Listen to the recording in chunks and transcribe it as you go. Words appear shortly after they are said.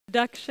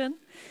introduction.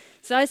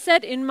 So I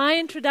said in my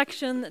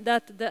introduction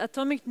that the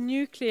atomic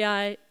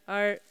nuclei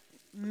are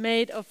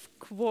made of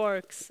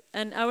quarks,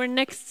 and our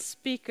next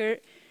speaker,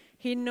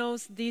 he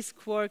knows these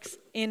quarks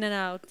in and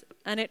out,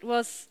 and it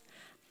was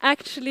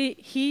actually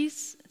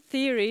his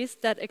theories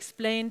that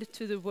explained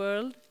to the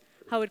world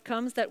how it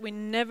comes that we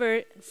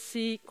never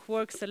see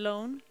quarks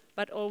alone,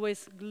 but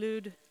always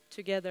glued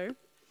together.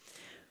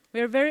 We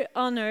are very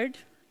honored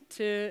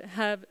to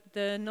have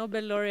the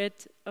Nobel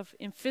laureate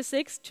in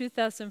physics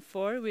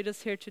 2004 with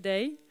us here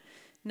today,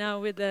 now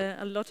with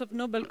a lot of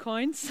Nobel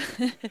coins.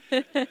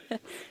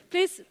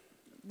 Please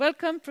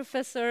welcome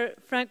Professor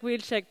Frank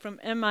Wilczek from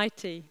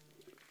MIT.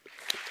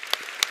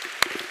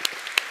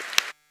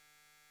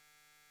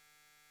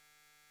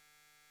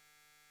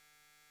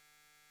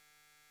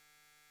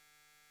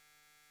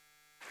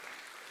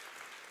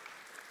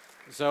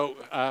 So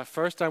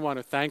first I want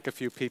to thank a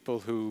few people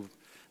who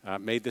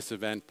made this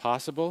event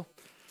possible.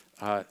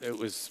 It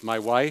was my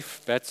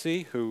wife,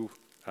 Betsy, who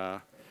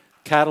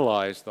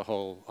catalyzed the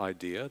whole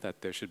idea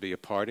that there should be a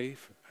party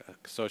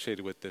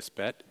associated with this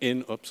bet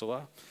in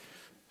Uppsala.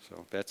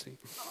 So, Betsy.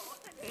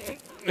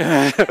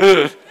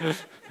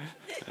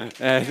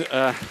 And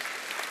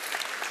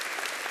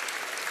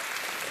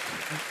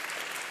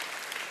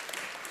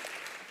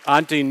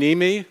Auntie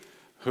Nimi,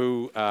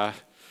 who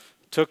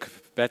took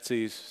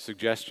Betsy's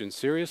suggestion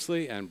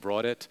seriously and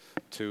brought it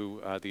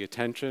to the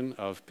attention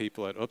of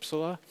people at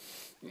Uppsala.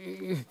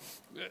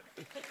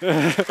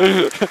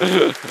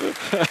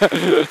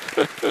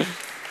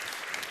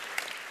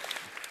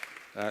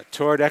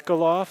 Tord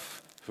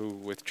Ekelöf, who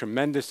with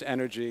tremendous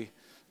energy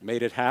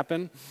made it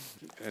happen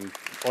and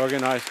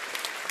organized.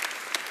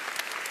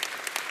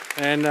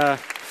 And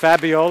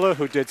Fabiola,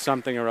 who did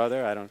something or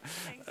other, I don't.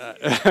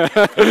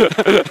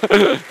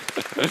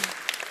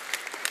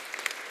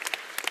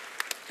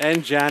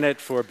 And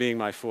Janet for being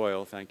my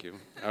foil, thank you.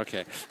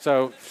 Okay,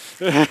 so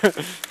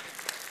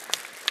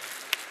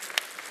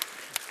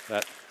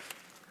that.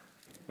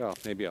 Well,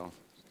 maybe I'll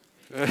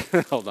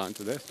hold on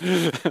to this.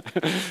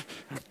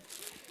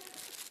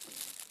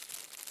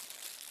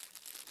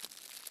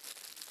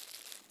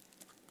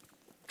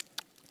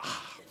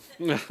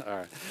 All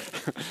right.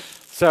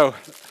 So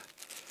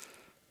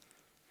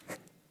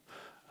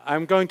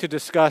I'm going to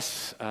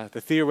discuss the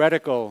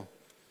theoretical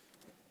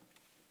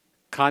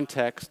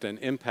context and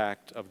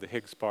impact of the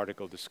Higgs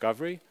particle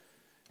discovery.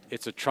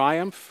 It's a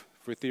triumph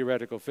for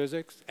theoretical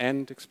physics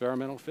and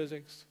experimental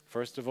physics,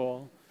 first of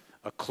all,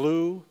 a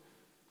clue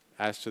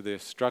as to the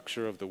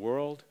structure of the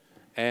world,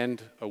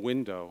 and a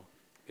window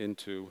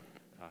into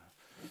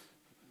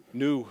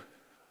new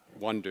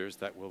wonders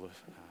that will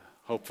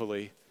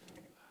hopefully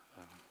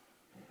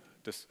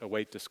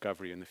await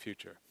discovery in the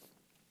future.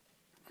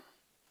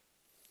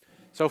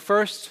 So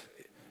first,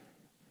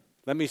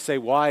 let me say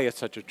why it's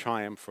such a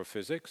triumph for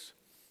physics.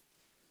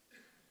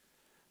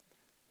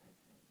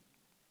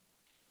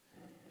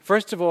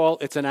 First of all,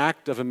 it's an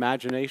act of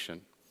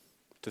imagination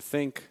to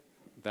think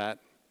that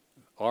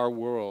our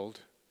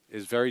world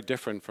is very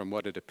different from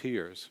what it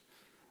appears,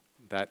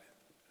 that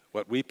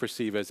what we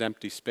perceive as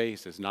empty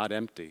space is not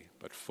empty,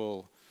 but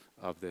full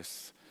of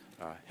this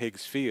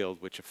Higgs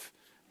field, which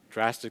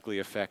drastically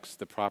affects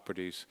the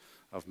properties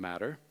of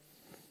matter.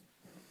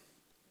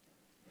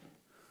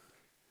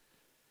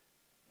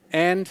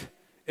 And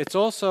it's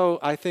also,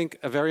 I think,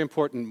 a very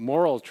important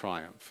moral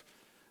triumph.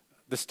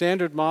 The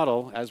Standard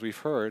Model, as we've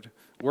heard,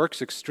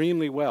 works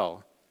extremely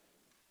well.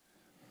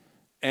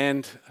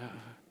 And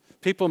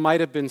people might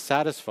have been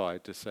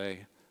satisfied to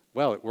say,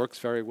 well, it works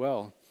very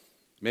well.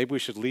 Maybe we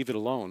should leave it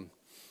alone.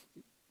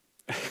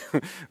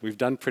 We've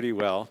done pretty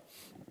well.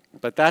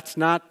 But that's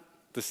not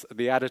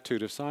the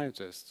attitude of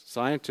scientists.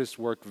 Scientists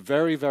work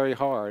very, very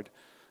hard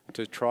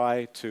to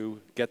try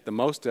to get the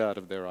most out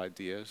of their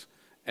ideas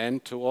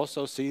and to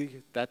also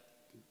see that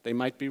they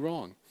might be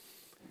wrong.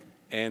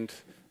 And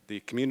the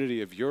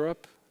community of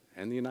Europe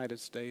and the United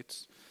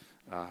States,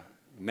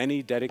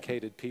 many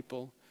dedicated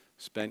people,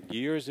 spent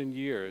years and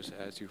years,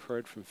 as you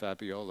heard from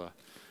Fabiola,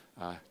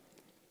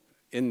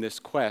 in this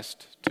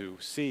quest to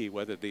see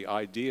whether the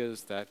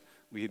ideas that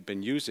we had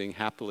been using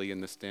happily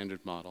in the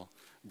Standard Model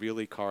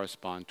really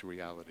correspond to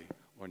reality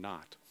or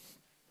not.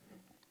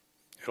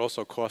 It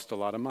also cost a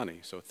lot of money,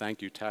 so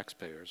thank you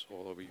taxpayers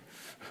all over you.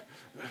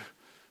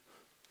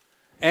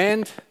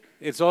 And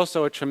it's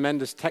also a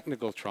tremendous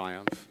technical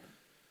triumph.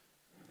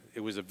 It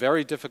was a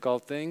very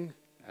difficult thing,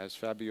 as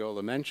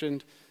Fabiola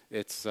mentioned.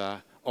 It's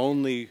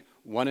only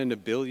 1 in a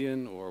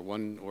billion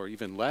or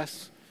even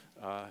less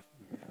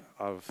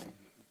of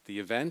the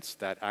events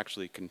that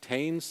actually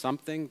contain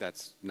something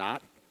that's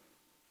not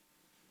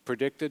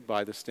predicted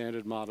by the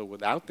Standard Model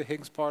without the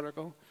Higgs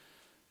particle.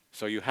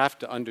 So you have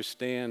to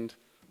understand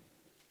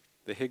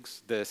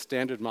the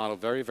Standard Model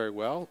very, very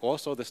well.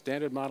 Also, the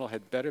Standard Model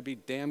had better be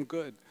damn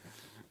good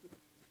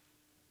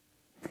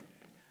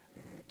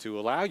to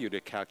allow you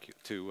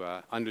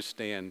to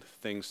understand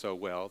things so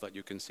well that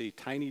you can see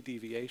tiny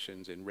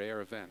deviations in rare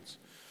events.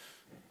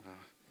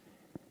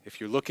 If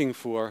you're looking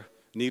for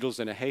needles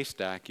in a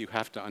haystack, you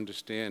have to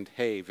understand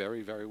hay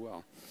very, very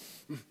well.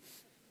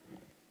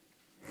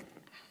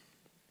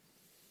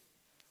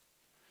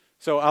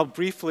 So I'll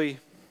briefly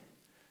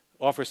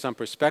offer some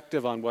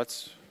perspective on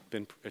what's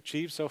been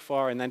achieved so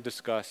far and then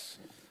discuss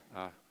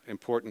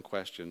important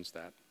questions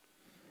that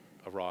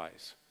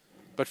arise.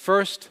 But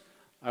first,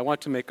 I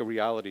want to make a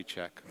reality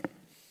check.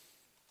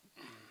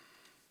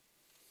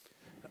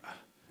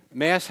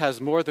 Mass has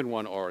more than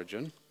one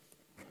origin.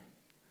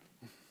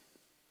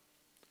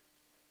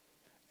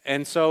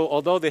 And so,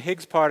 although the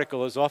Higgs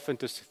particle is often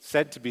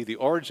said to be the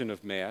origin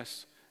of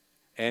mass,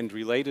 and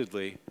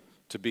relatedly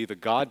to be the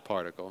God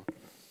particle,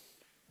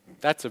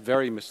 that's a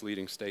very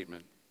misleading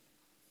statement.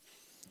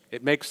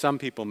 It makes some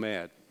people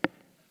mad.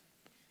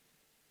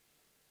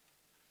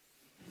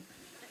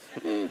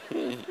 And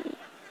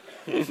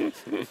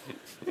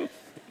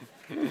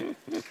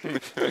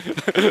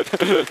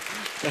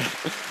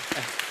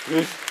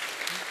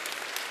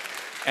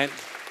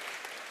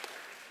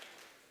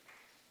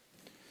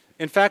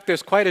in fact,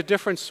 there's quite a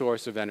different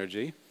source of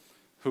energy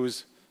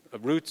whose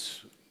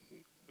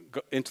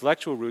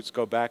intellectual roots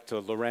go back to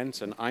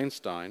Lorentz and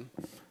Einstein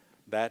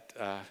that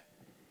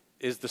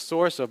is the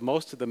source of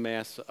most of the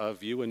mass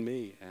of you and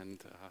me and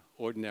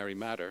ordinary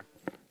matter.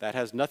 That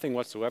has nothing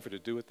whatsoever to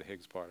do with the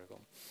Higgs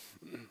particle.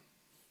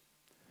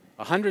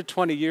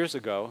 120 years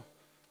ago,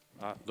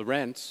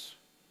 Lorentz,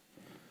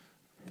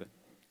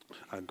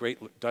 a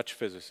great Dutch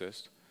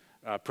physicist,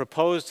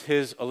 proposed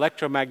his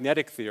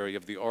electromagnetic theory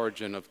of the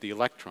origin of the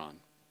electron,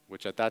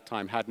 which at that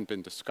time hadn't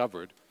been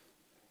discovered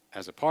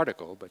as a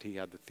particle, but he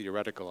had the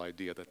theoretical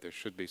idea that there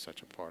should be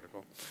such a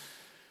particle.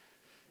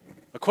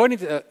 According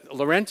to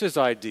Lorentz's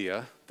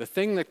idea, the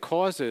thing that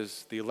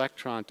causes the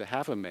electron to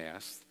have a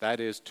mass, that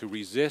is, to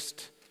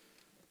resist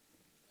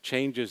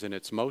changes in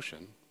its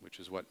motion, which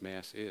is what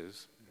mass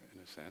is,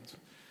 in a sense,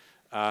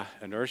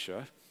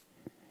 inertia,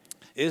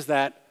 is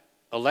that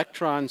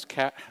electrons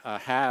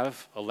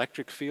have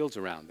electric fields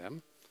around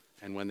them,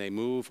 and when they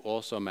move,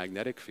 also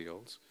magnetic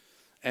fields.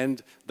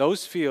 And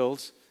those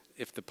fields,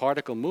 if the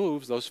particle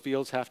moves, those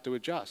fields have to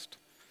adjust.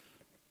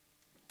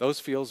 Those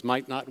fields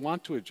might not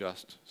want to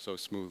adjust so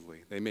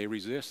smoothly. They may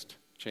resist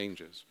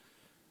changes.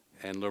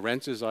 And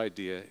Lorentz's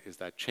idea is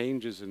that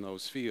changes in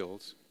those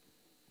fields,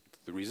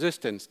 the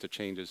resistance to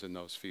changes in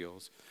those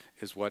fields,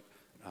 is what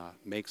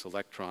makes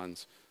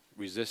electrons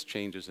resist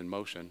changes in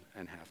motion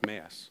and have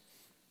mass.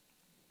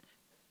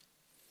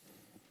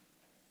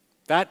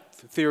 That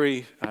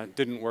theory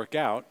didn't work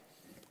out,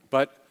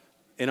 but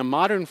in a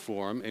modern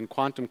form, in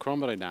quantum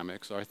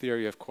chromodynamics, our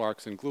theory of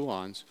quarks and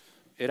gluons,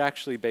 it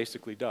actually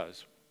basically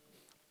does.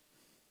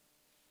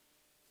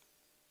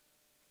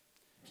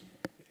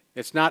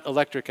 It's not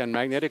electric and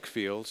magnetic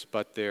fields,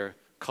 but they're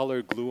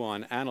colored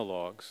gluon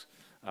analogs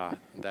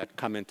that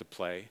come into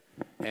play,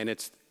 and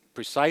it's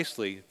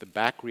precisely the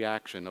back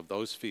reaction of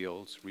those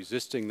fields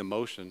resisting the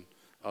motion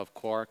of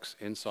quarks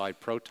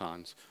inside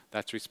protons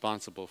that's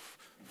responsible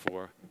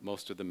for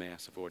most of the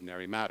mass of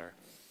ordinary matter.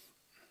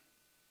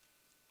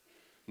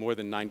 More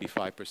than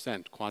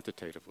 95%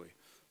 quantitatively.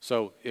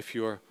 So if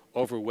you're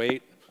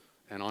overweight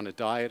and on a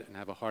diet and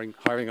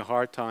having a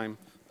hard time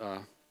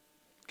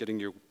getting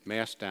your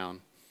mass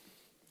down,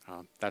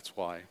 that's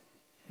why.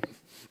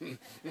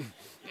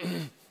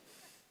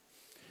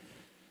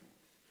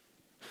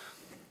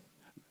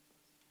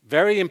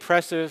 Very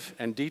impressive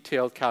and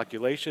detailed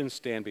calculations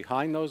stand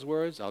behind those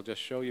words. I'll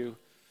just show you.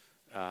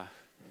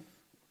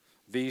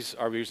 These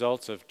are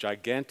results of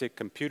gigantic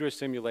computer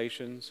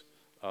simulations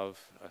of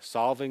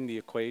solving the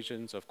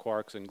equations of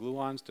quarks and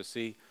gluons to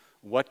see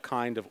what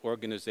kind of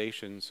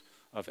organizations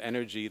of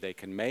energy they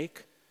can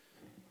make.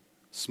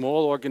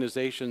 Small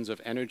organizations of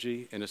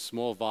energy in a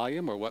small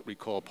volume are what we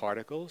call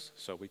particles,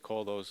 so we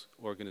call those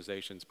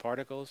organizations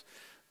particles.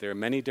 There are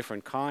many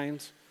different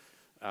kinds,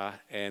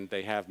 and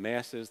they have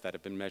masses that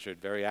have been measured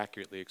very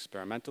accurately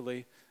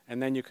experimentally,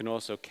 and then you can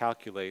also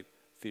calculate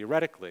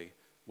theoretically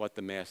what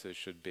the masses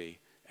should be,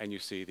 and you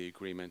see the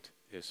agreement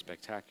is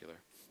spectacular.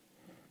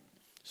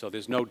 So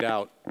there's no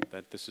doubt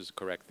that this is a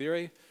correct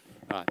theory.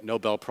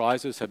 Nobel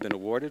Prizes have been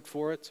awarded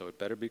for it, so it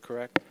better be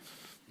correct.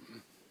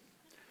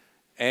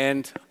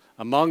 And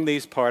among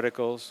these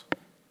particles,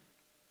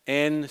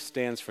 N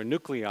stands for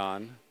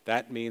nucleon.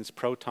 That means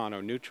proton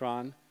or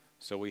neutron.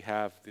 So we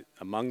have,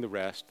 among the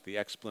rest, the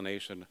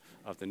explanation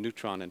of the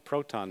neutron and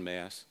proton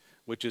mass,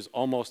 which is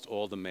almost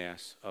all the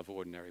mass of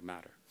ordinary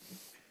matter.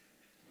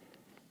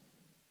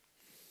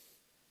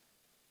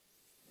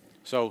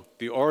 So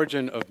the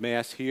origin of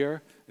mass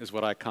here is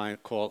what I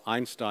call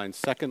Einstein's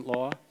second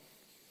law.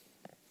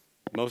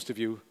 Most of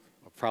you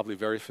are probably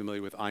very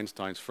familiar with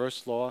Einstein's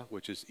first law,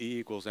 which is E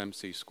equals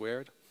mc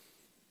squared.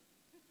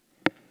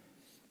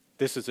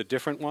 This is a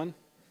different one.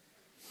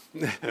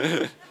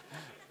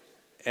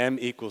 M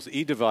equals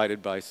E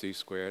divided by c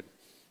squared.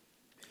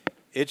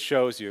 It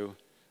shows you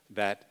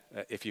that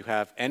if you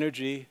have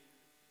energy,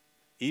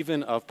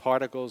 even of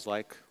particles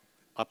like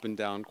up and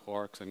down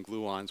quarks and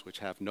gluons, which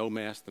have no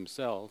mass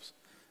themselves,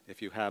 if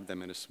you have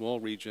them in a small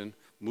region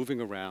moving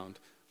around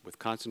with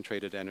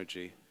concentrated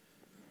energy,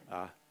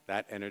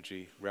 that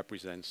energy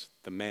represents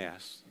the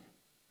mass,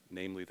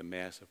 namely the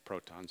mass of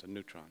protons and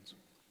neutrons.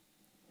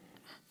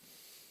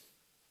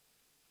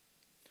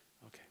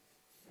 Okay.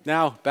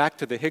 Now, back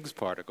to the Higgs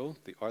particle,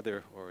 the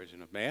other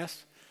origin of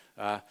mass.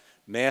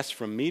 Mass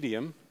from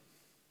medium,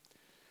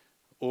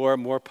 or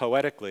more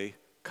poetically,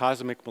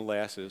 cosmic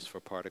molasses for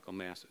particle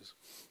masses.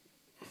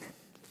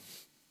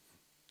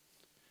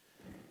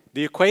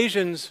 The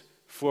equations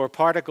for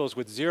particles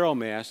with zero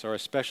mass are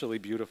especially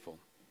beautiful.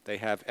 They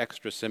have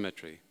extra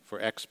symmetry. For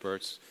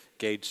experts,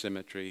 gauge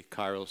symmetry,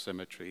 chiral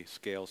symmetry,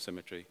 scale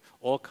symmetry,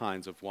 all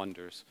kinds of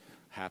wonders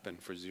happen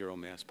for zero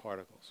mass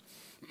particles.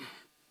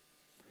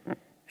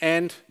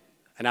 And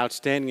an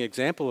outstanding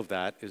example of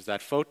that is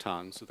that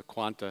photons, the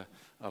quanta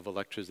of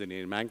electricity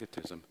and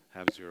magnetism,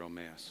 have zero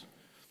mass.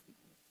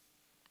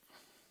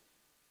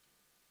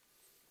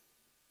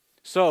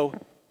 So,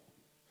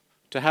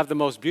 to have the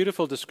most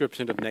beautiful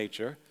description of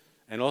nature,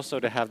 and also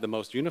to have the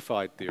most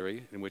unified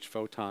theory in which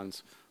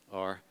photons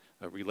are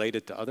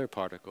related to other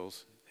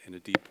particles in a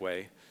deep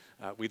way,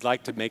 we'd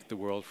like to make the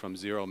world from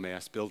zero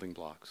mass building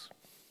blocks.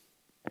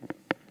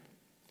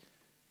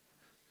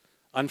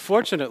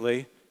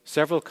 Unfortunately,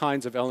 several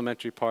kinds of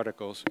elementary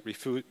particles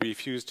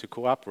refuse to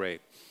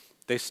cooperate.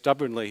 They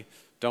stubbornly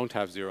don't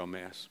have zero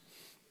mass.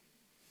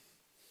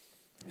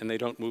 And they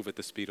don't move at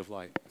the speed of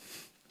light,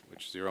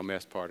 which zero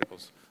mass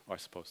particles are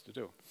supposed to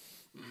do.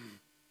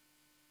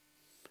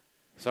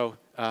 So,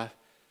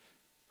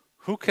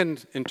 who can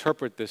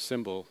interpret this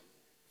symbol?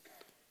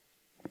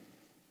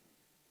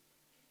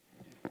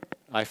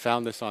 I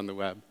found this on the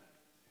web.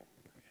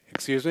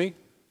 Excuse me?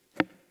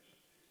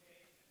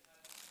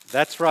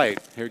 That's right.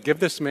 Here, give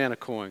this man a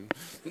coin.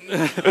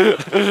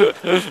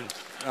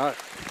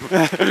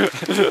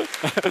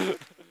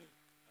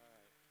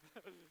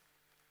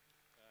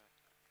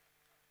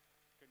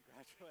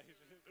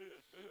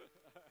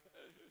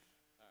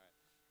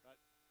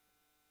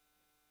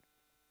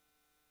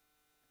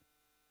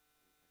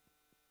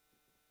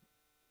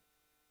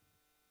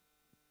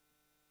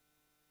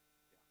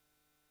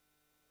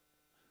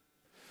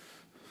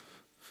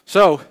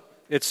 So,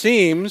 it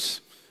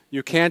seems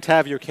you can't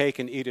have your cake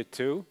and eat it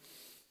too.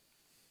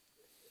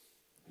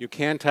 You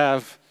can't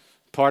have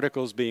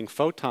particles being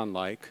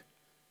photon-like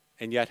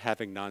and yet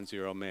having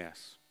non-zero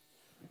mass.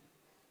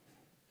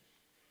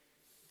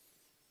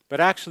 But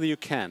actually you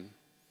can.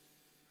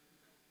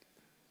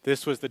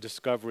 This was the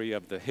discovery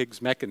of the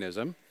Higgs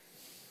mechanism.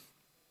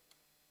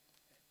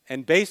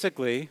 And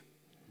basically,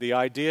 the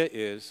idea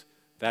is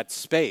that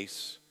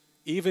space,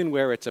 even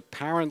where it's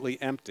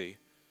apparently empty,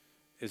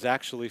 is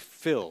actually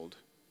filled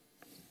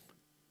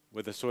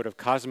with a sort of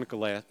cosmic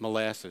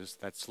molasses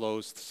that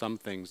slows some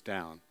things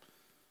down.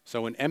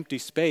 So in empty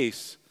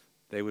space,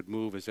 they would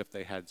move as if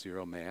they had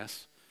zero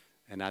mass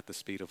and at the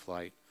speed of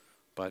light,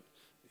 but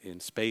in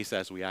space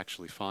as we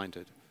actually find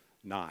it,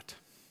 not.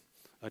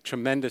 A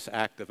tremendous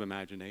act of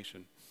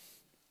imagination.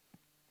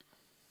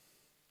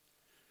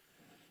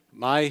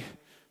 My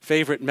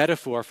favorite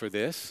metaphor for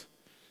this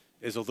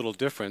is a little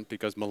different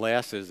because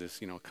molasses is,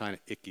 kind of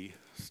icky,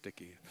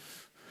 sticky.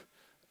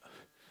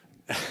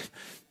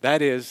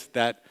 That is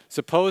that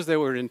suppose there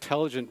were an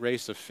intelligent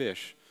race of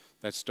fish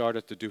that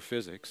started to do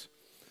physics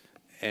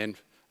and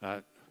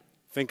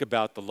think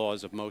about the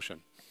laws of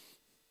motion.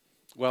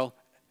 Well,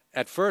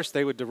 at first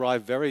they would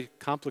derive very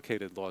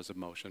complicated laws of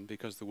motion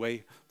because the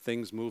way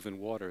things move in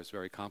water is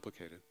very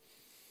complicated.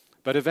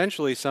 But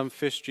eventually some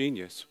fish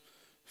genius,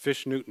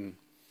 Fish Newton,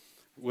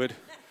 would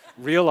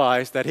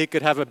realize that he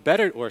could have a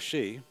better, or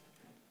she,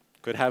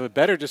 could have a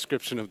better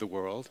description of the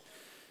world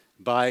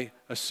by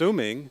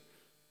assuming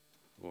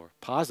or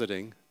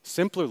positing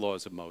simpler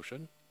laws of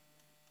motion,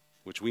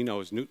 which we know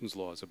as Newton's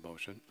laws of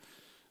motion,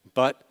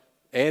 but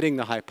adding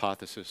the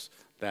hypothesis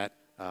that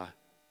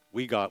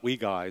we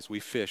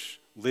fish,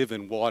 live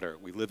in water.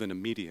 We live in a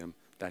medium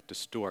that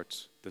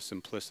distorts the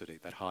simplicity,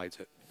 that hides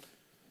it.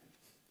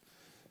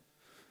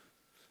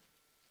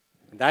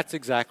 And that's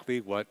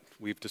exactly what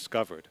we've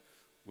discovered.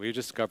 We've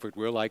discovered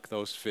we're like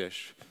those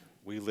fish.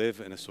 We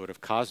live in a sort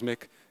of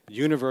cosmic,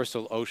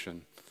 universal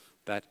ocean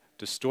that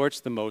distorts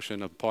the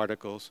motion of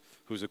particles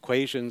whose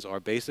equations are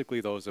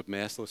basically those of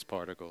massless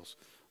particles,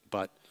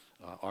 but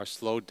are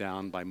slowed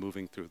down by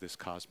moving through this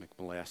cosmic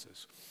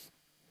molasses.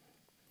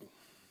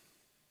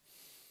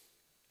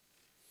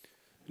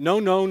 No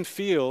known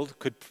field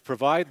could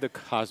provide the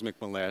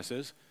cosmic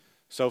molasses,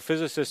 so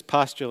physicists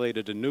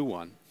postulated a new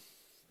one,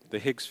 the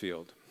Higgs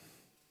field.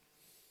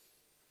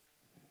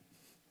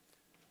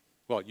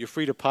 Well, you're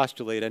free to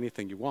postulate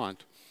anything you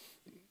want,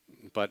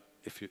 but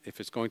if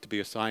it's going to be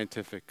a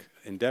scientific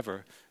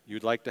endeavor,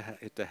 you'd like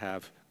it to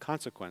have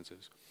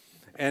consequences.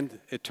 And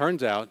it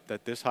turns out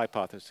that this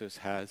hypothesis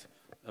has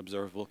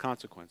observable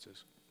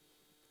consequences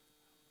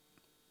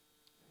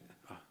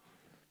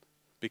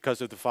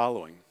because of the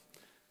following.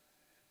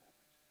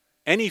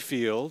 Any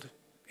field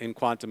in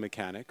quantum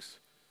mechanics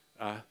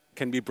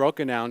can be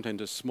broken down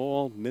into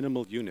small,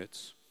 minimal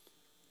units.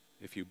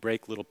 If you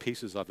break little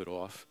pieces of it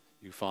off,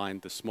 you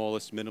find the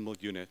smallest minimal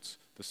units,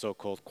 the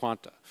so-called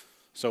quanta.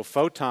 So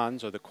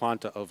photons are the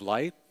quanta of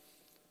light,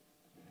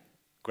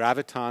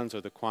 gravitons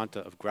are the quanta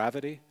of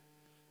gravity,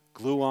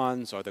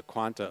 gluons are the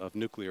quanta of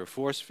nuclear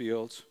force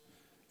fields,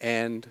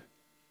 and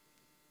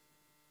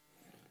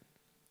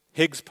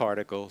Higgs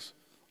particles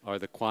are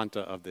the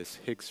quanta of this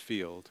Higgs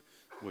field,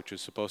 which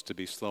is supposed to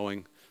be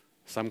slowing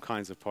some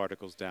kinds of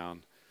particles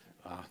down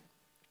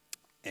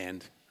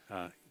and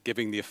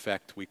giving the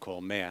effect we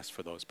call mass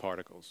for those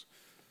particles.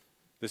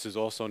 This is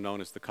also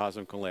known as the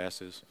cosmic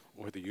molasses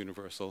or the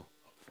universal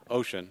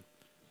ocean.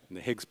 And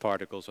the Higgs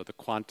particles are the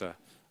quanta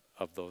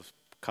of those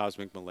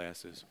cosmic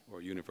molasses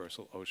or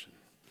universal ocean.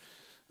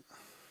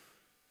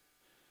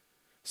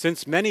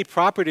 Since many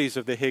properties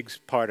of the Higgs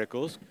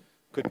particles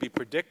could be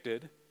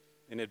predicted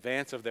in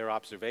advance of their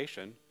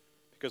observation,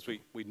 because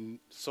we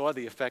saw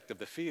the effect of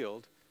the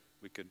field,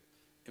 we could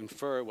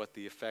infer what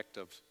the effect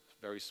of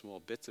very small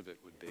bits of it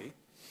would be,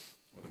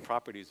 or the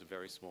properties of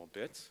very small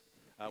bits.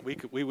 We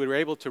would be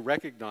able to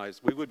recognize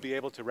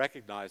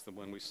them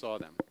when we saw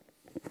them.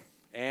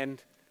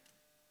 And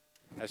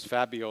as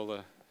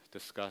Fabiola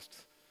discussed,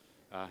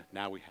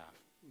 now we have.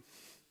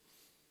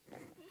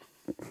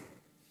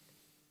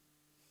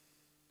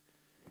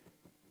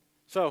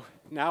 So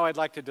now I'd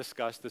like to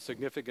discuss the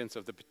significance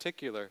of the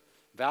particular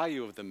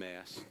value of the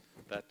mass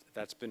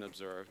that's been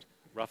observed,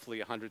 roughly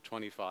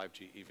 125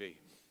 GeV.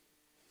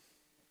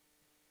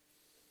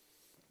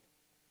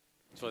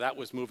 So that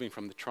was moving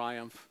from the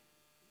triumph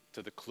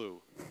to the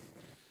clue.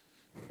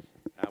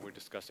 Now we're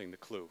discussing the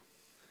clue.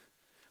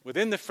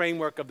 Within the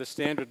framework of the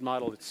Standard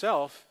Model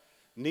itself,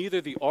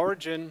 neither the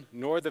origin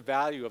nor the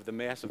value of the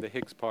mass of the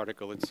Higgs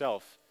particle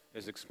itself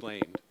is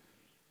explained.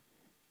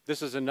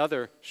 This is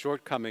another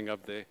shortcoming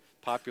of the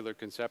popular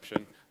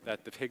conception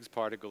that the Higgs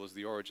particle is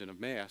the origin of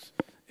mass.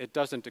 It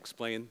doesn't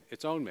explain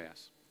its own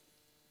mass.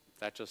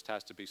 That just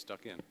has to be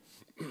stuck in.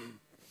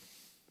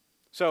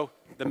 So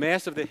the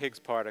mass of the Higgs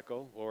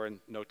particle, or in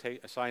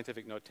a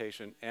scientific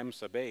notation, m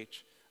sub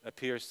h,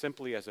 appears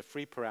simply as a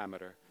free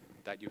parameter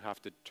that you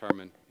have to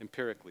determine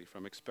empirically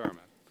from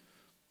experiment.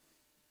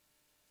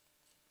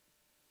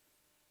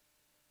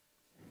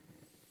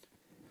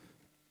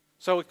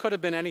 So it could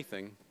have been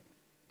anything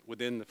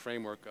within the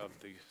framework of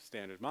the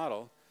Standard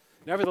Model.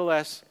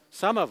 Nevertheless,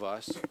 some of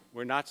us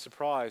were not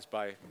surprised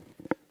by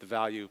the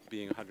value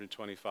being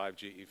 125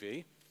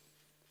 GeV.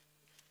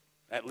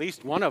 At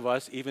least one of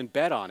us even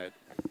bet on it,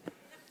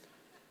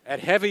 at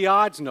heavy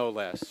odds no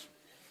less,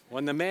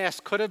 when the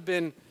mass could have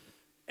been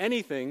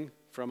anything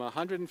from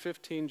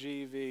 115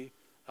 GeV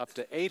up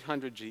to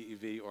 800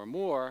 GeV or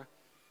more.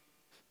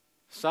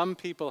 Some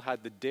people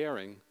had the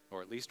daring,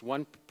 or at least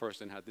one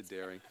person had the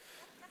daring,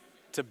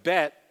 to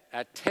bet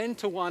at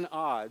 10-to-1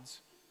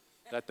 odds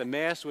that the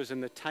mass was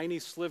in the tiny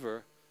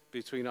sliver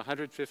between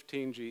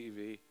 115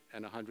 GeV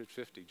and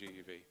 150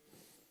 GeV.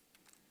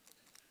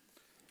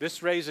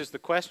 This raises the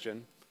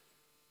question,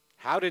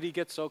 how did he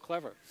get so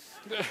clever?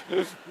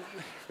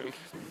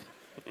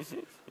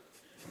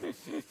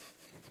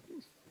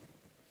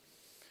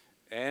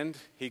 And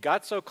he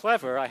got so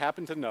clever, I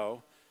happen to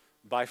know,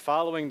 by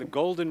following the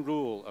golden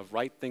rule of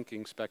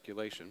right-thinking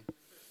speculation,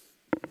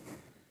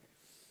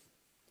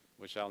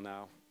 which I'll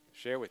now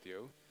share with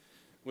you,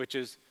 which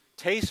is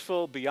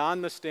tasteful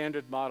beyond the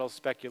Standard Model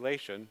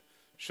speculation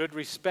should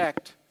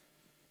respect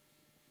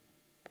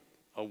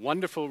a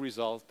wonderful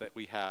result that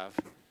we have,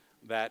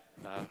 that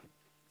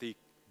the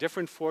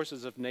different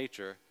forces of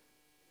nature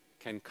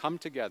can come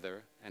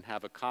together and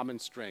have a common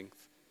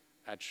strength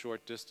at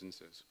short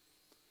distances,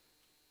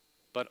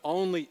 but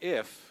only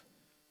if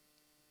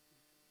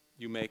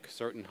you make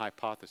certain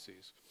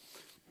hypotheses.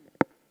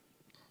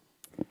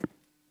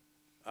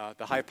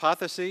 The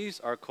hypotheses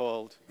are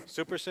called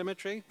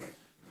supersymmetry,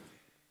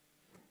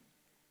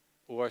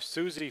 or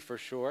SUSY for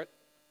short.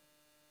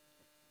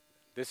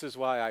 This is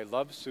why I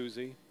love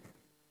Susie.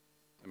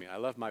 I mean, I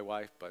love my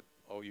wife, but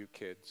oh, you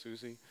kid,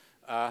 Susie.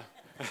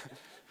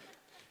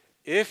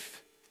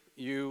 If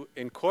you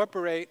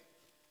incorporate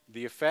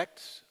the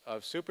effects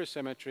of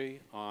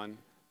supersymmetry on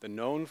the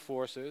known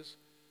forces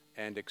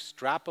and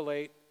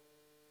extrapolate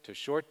to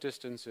short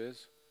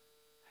distances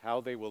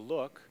how they will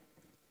look,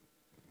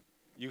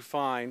 you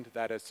find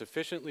that at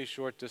sufficiently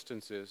short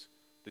distances,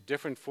 the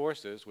different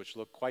forces, which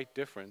look quite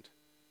different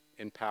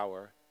in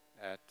power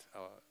at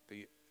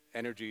the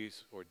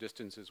energies or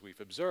distances we've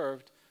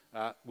observed,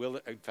 will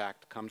in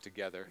fact come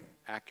together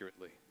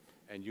accurately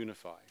and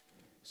unify.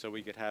 So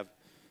we could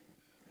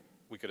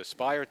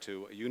aspire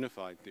to a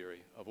unified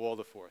theory of all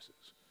the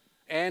forces.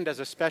 And as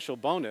a special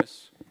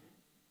bonus,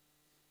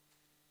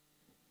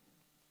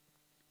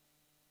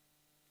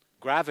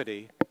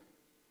 gravity,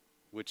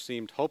 which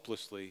seemed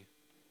hopelessly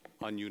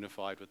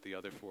ununified with the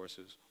other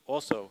forces,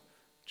 also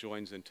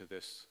joins into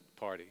this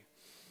party.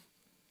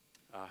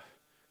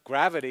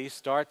 Gravity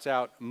starts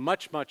out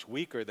much, much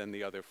weaker than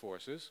the other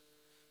forces.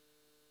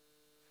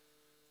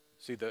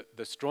 See,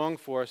 the strong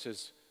force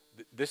is,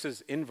 this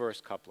is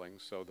inverse coupling,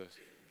 so the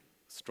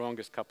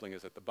strongest coupling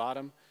is at the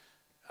bottom.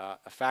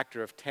 A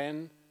factor of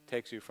 10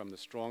 takes you from the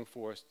strong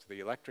force to the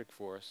electric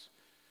force.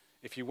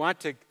 If you want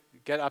to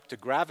get up to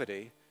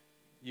gravity,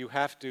 you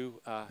have to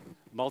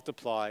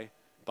multiply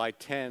by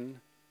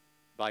 10,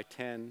 by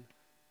 10,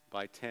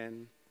 by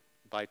 10,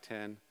 by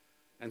 10,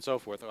 and so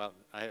forth. Well,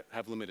 I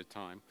have limited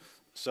time.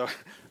 So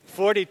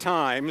 40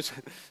 times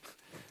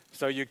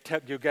So you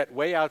get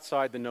way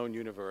outside the known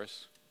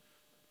universe,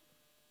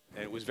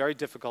 and it was very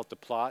difficult to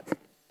plot,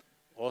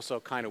 also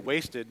kind of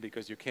wasted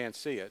because you can't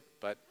see it,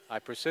 but I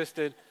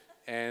persisted,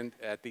 and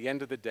at the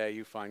end of the day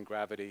you find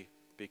gravity,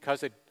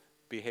 because it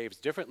behaves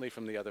differently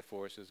from the other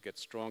forces,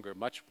 gets stronger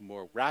much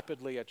more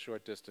rapidly at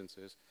short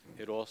distances,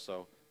 it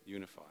also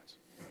unifies.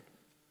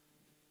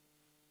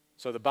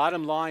 So the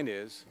bottom line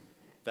is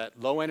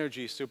that low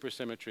energy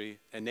supersymmetry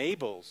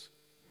enables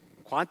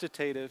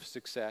quantitative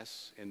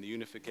success in the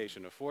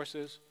unification of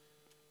forces.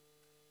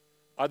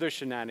 Other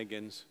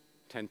shenanigans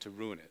tend to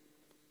ruin it.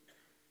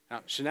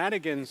 Now,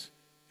 shenanigans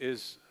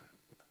is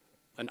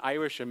an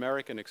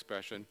Irish-American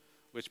expression,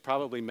 which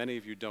probably many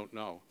of you don't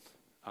know.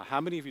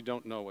 How many of you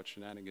don't know what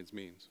shenanigans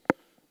means?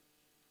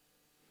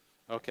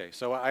 Okay,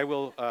 so I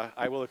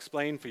will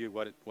explain for you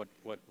what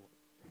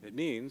it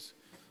means.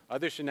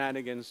 Other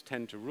shenanigans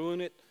tend to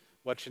ruin it.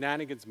 What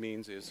shenanigans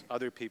means is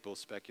other people's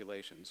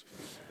speculations.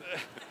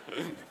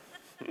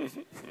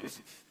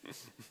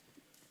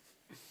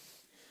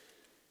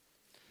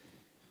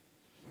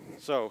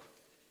 So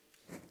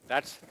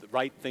that's the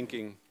right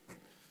thinking,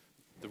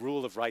 the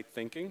rule of right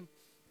thinking.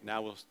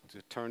 Now we'll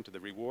turn to the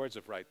rewards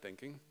of right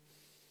thinking.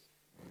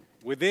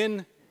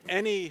 Within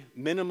any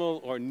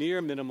minimal or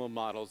near minimal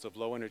models of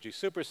low energy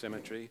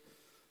supersymmetry,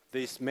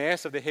 this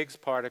mass of the Higgs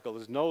particle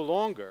is no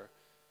longer,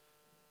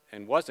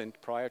 and wasn't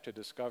prior to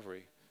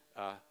discovery,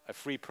 a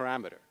free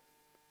parameter.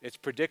 It's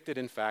predicted,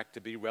 in fact,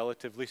 to be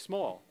relatively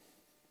small,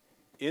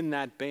 in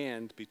that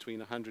band between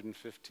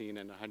 115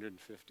 and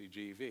 150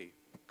 GeV,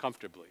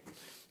 comfortably.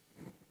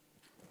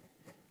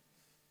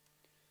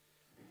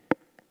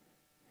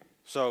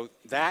 So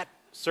that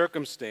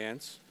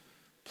circumstance,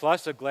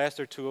 plus a glass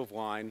or two of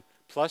wine,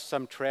 plus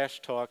some trash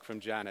talk from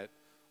Janet,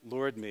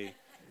 lured me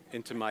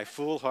into my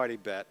foolhardy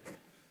bet,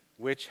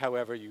 which,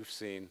 however, you've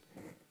seen,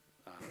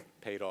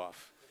 paid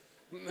off.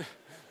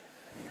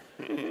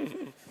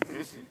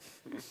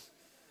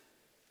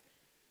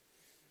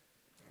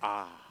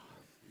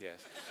 Yes.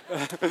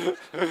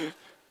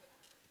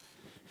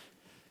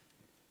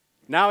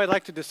 Now I'd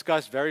like to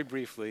discuss very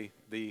briefly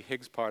the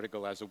Higgs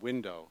particle as a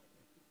window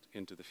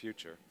into the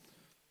future.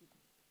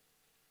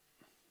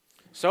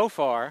 So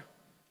far,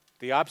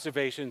 the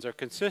observations are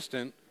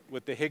consistent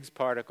with the Higgs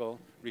particle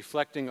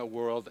reflecting a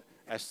world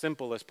as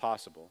simple as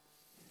possible.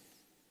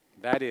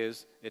 That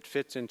is, it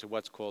fits into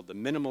what's called the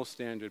minimal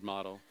standard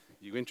model.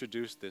 You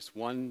introduce this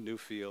one new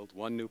field,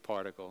 one new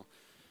particle.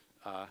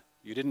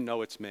 You didn't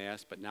know its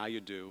mass, but now you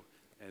do,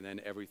 and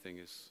then everything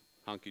is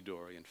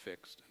hunky-dory and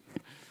fixed.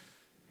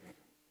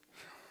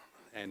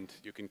 And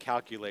you can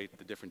calculate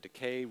the different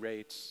decay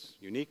rates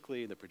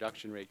uniquely, the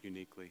production rate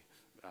uniquely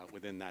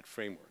within that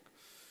framework.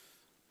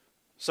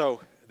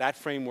 So that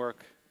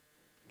framework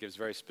gives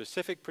very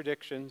specific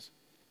predictions.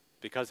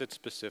 Because it's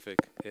specific,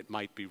 it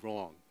might be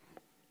wrong.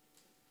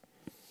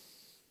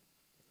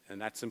 And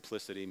that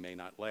simplicity may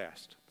not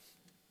last.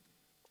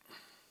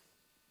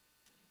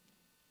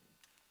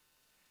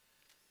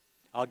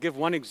 I'll give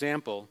one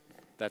example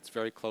that's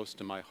very close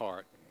to my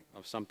heart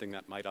of something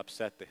that might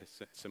upset the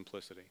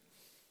simplicity.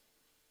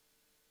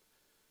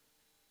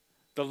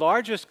 The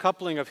largest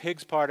coupling of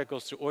Higgs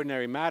particles to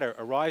ordinary matter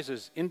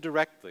arises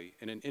indirectly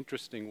in an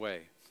interesting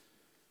way.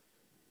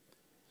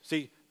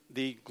 See,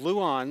 the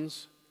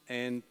gluons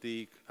and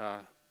the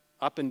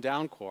up and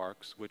down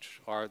quarks,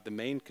 which are the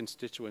main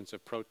constituents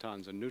of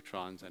protons and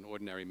neutrons and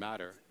ordinary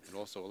matter, and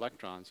also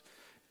electrons,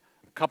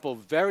 couple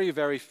very,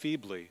 very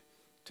feebly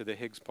to the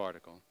Higgs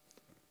particle.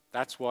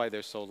 That's why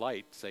they're so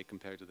light, say,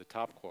 compared to the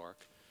top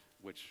quark,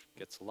 which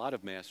gets a lot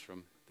of mass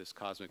from this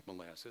cosmic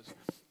molasses.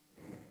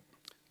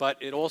 But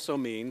it also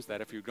means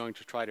that if you're going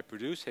to try to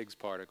produce Higgs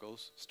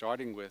particles,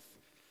 starting with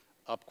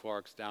up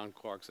quarks, down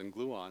quarks, and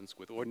gluons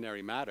with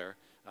ordinary matter,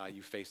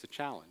 you face a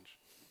challenge.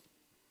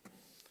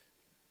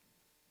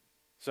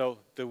 So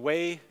the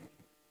way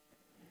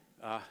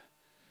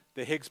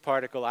the Higgs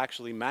particle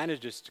actually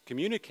manages to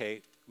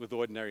communicate with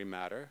ordinary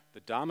matter, the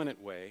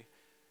dominant way,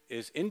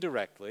 is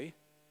indirectly.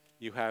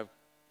 You have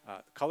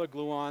color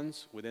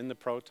gluons within the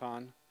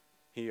proton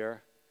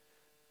here,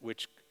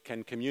 which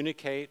can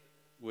communicate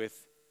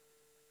with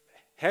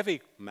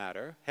heavy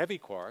matter, heavy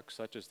quarks,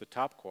 such as the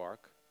top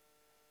quark.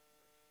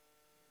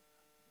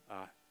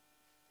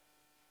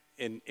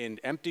 In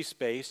empty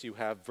space, you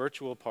have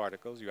virtual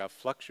particles. You have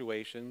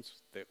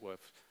fluctuations with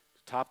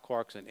top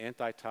quarks and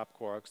anti-top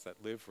quarks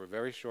that live for a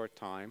very short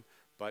time.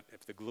 But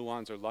if the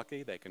gluons are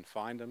lucky, they can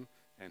find them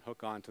and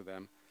hook onto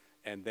them.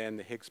 And then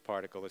the Higgs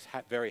particle is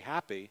very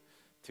happy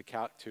to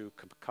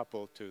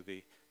couple to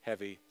the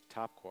heavy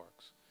top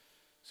quarks.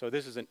 So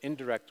this is an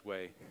indirect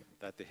way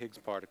that the Higgs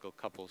particle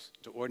couples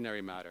to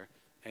ordinary matter,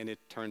 and it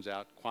turns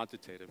out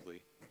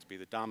quantitatively to be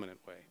the dominant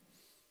way.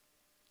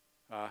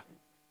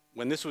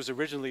 When this was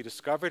originally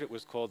discovered, it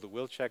was called the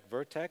Wilczek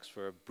vertex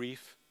for a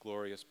brief,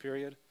 glorious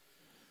period.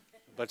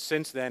 But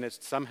since then,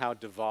 it's somehow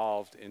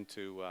devolved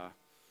into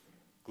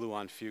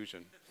gluon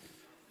fusion.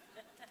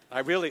 I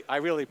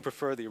really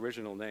prefer the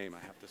original name, I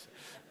have to say.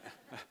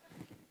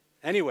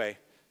 Anyway,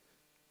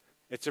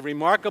 it's a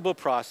remarkable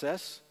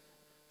process.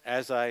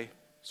 As I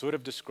sort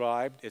of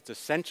described. It's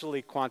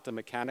essentially quantum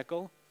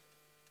mechanical.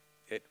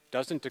 It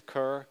doesn't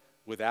occur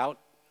without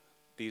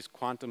these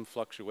quantum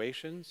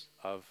fluctuations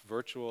of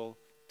virtual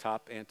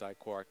top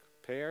anti-quark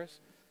pairs.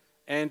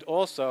 And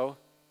also,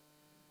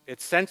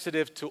 it's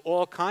sensitive to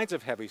all kinds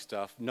of heavy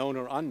stuff, known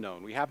or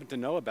unknown. We happen to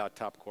know about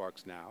top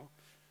quarks now,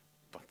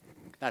 but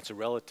that's a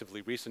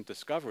relatively recent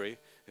discovery.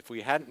 If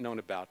we hadn't known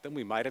about them,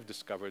 we might have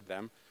discovered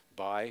them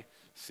by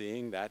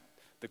seeing that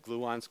the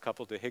gluons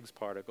coupled to Higgs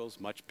particles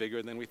much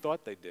bigger than we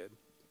thought they did.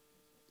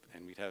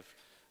 And we'd have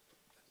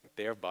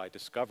thereby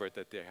discovered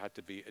that there had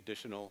to be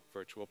additional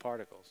virtual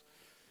particles.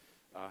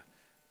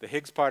 The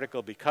Higgs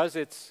particle, because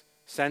it's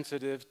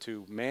sensitive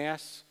to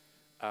mass,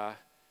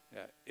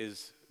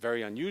 is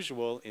very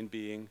unusual in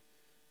being,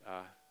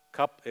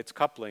 its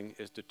coupling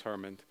is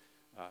determined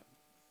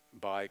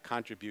by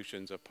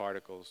contributions of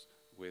particles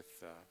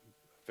with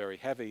very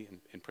heavy,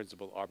 in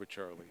principle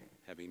arbitrarily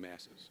heavy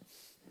masses.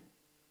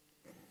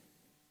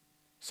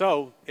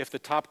 So if the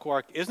top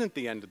quark isn't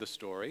the end of the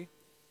story,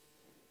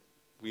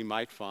 we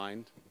might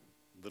find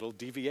little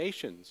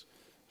deviations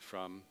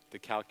from the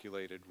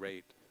calculated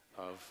rate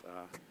of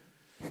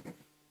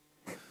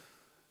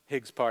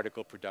Higgs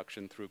particle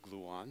production through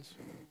gluons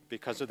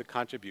because of the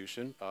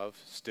contribution of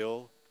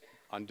still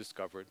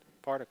undiscovered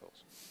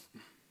particles.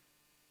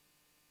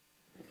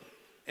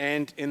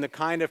 And in the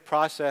kind of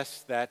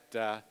process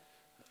that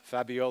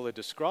Fabiola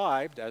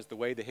described as the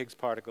way the Higgs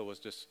particle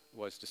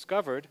was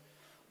discovered,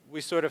 we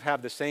sort of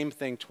have the same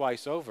thing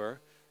twice over.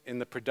 In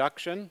the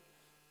production,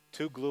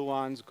 two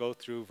gluons go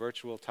through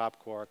virtual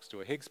top quarks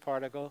to a Higgs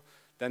particle.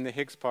 Then the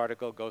Higgs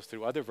particle goes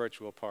through other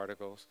virtual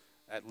particles,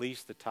 at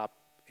least the top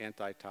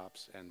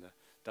anti-tops and the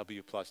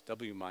W plus,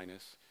 W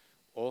minus,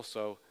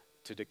 also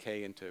to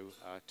decay into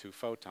two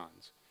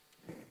photons.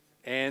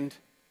 And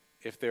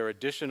if there are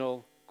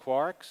additional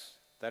quarks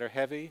that are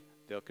heavy,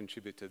 they'll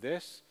contribute to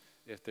this.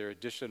 If there are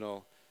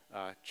additional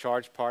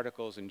charged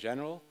particles in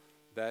general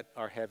that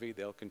are heavy,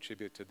 they'll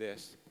contribute to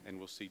this, and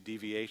we'll see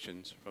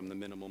deviations from the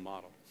minimal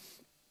model.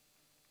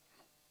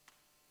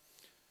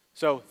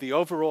 So the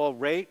overall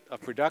rate of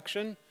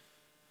production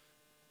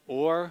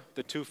or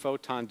the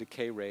two-photon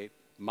decay rate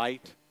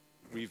might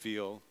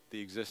reveal the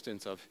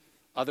existence of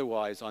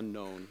otherwise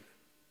unknown,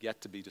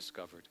 yet to be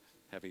discovered,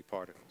 heavy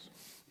particles.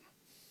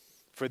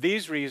 For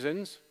these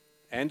reasons,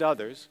 and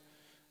others,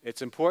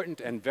 it's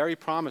important and very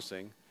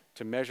promising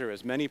to measure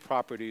as many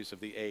properties of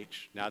the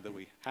H, now that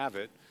we have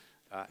it,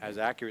 as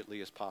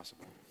accurately as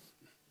possible.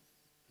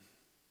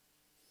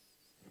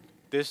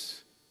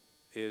 This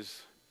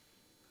is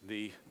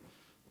the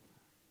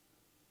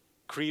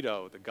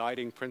credo, the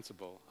guiding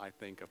principle, I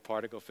think, of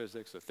particle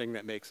physics, the thing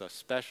that makes us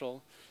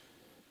special,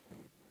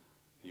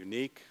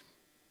 unique,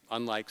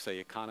 unlike, say,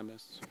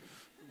 economists,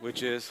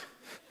 which is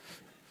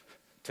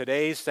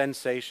today's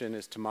sensation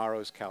is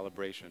tomorrow's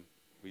calibration.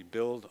 We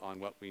build on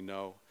what we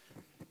know.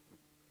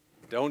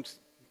 Don't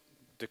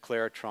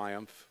declare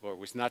triumph, or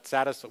we're not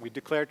satisfied. We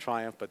declare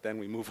triumph, but then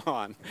we move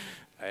on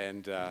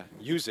and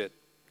use it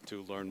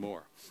to learn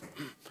more.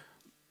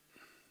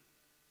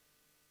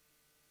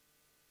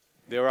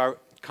 There are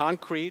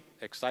concrete,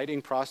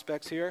 exciting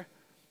prospects here.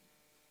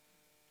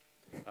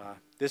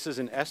 This is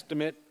an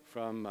estimate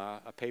from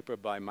a paper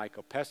by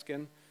Michael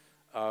Peskin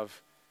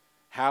of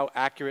how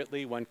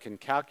accurately one can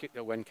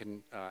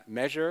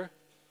measure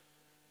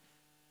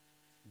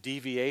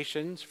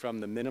deviations from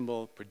the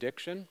minimal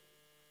prediction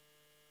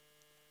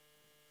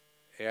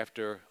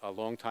after a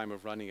long time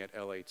of running at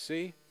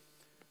LHC.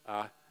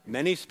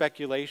 Many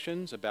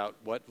speculations about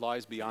what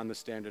lies beyond the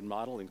standard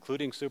model,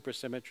 including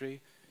supersymmetry,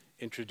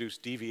 introduce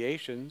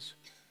deviations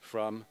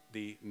from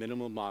the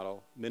minimal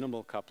model,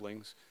 minimal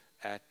couplings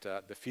at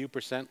the few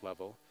percent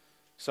level.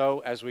 So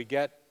as we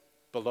get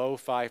below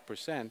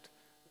 5%,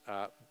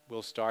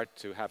 we'll start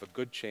to have a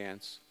good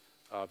chance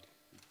of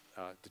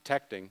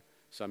detecting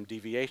some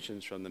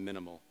deviations from the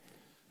minimal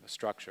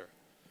structure.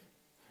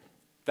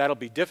 That'll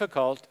be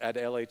difficult at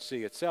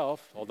LHC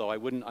itself, although I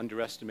wouldn't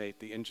underestimate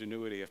the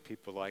ingenuity of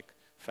people like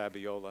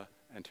Fabiola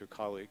and her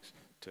colleagues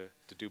to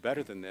do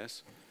better than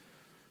this.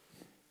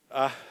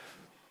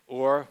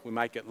 Or we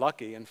might get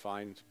lucky and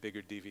find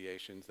bigger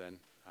deviations than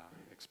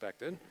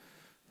expected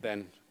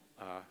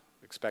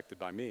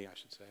by me, I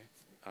should say.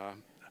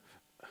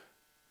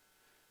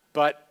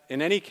 But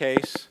in any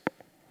case,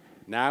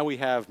 now we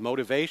have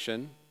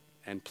motivation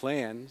and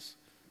plans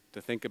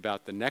to think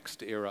about the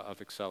next era of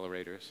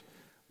accelerators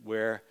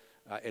where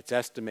it's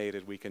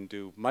estimated we can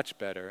do much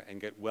better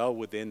and get well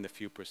within the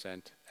few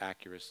percent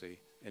accuracy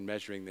in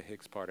measuring the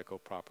Higgs particle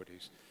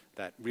properties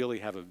that really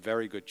have a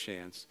very good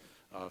chance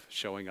of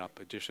showing up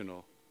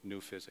additional new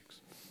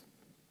physics.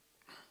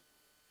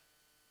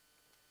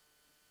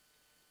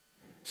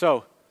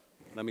 So,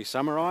 let me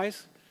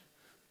summarize.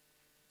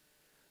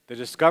 The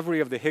discovery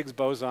of the Higgs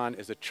boson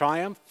is a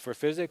triumph for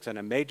physics and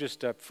a major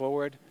step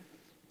forward,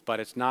 but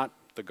it's not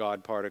the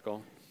God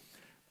particle.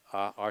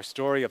 Our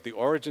story of the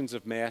origins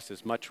of mass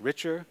is much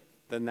richer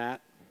than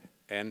that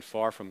and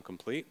far from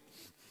complete.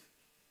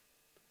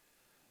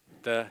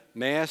 The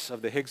mass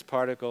of the Higgs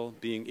particle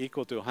being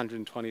equal to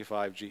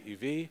 125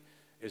 GeV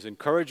is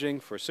encouraging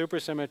for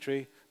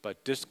supersymmetry,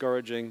 but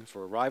discouraging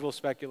for rival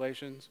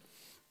speculations.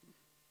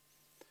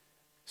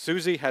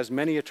 Susie has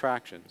many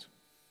attractions.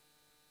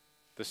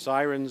 The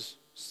sirens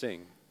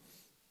sing.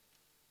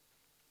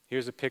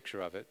 Here's a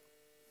picture of it.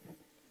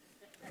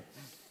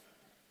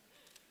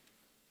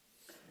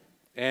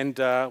 And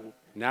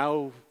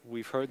now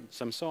we've heard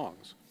some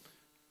songs.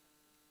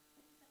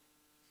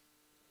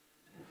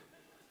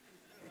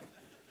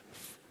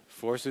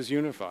 Forces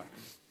unify.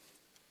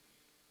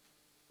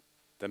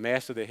 The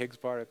mass of the Higgs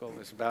particle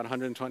is about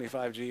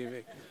 125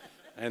 GeV.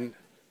 And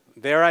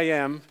there I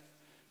am,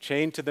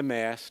 chained to the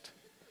mast.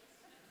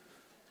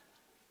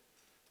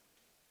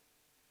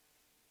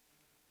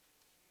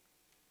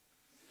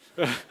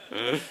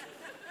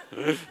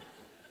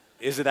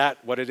 Is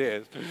that what it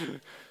is?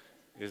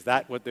 Is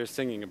that what they're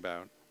singing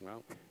about?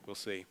 Well, we'll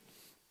see.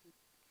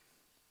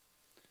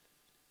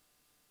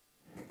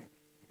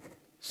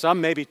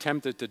 Some may be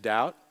tempted to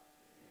doubt.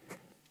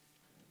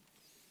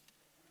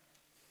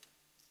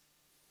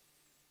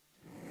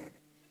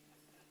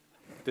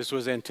 This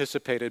was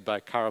anticipated by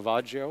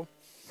Caravaggio,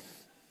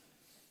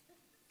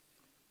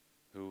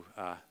 who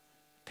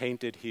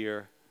painted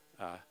here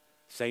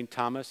St.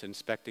 Thomas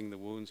inspecting the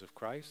wounds of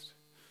Christ.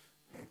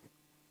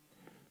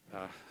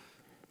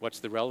 What's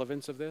the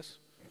relevance of this?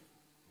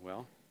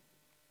 Well,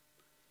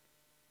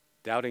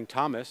 doubting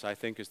Thomas, I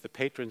think, is the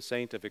patron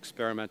saint of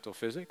experimental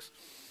physics.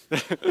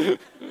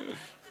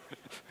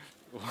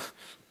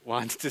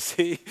 Wants to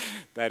see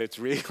that it's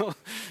real.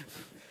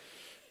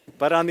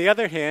 But on the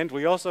other hand,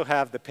 we also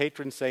have the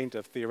patron saint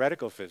of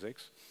theoretical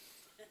physics.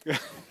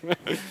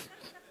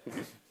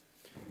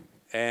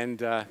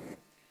 And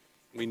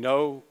we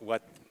know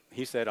what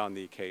he said on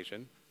the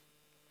occasion.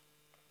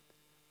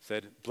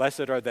 Said,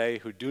 "Blessed are they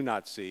who do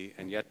not see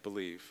and yet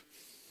believe."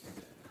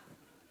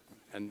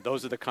 And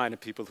those are the kind of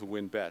people who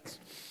win bets.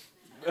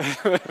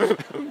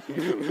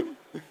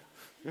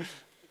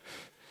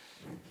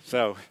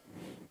 So,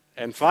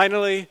 and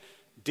finally,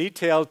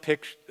 detailed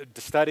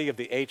study of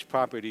the H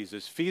properties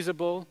is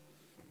feasible,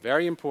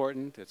 very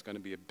important. It's going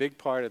to be a big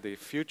part of the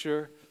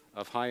future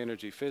of high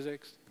energy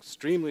physics,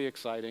 extremely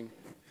exciting,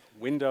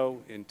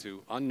 window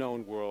into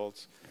unknown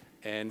worlds,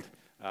 and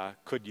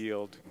could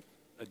yield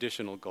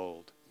additional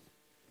gold.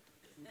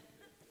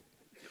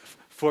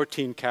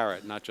 14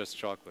 karat, not just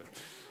chocolate.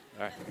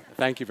 All right.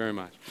 Thank you very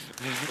much.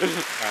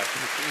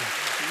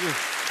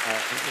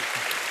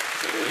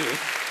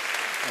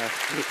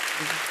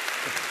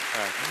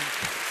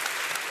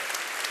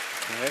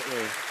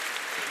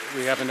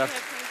 We have enough.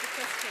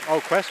 Oh,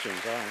 questions.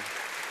 All right.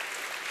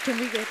 Can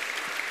we get?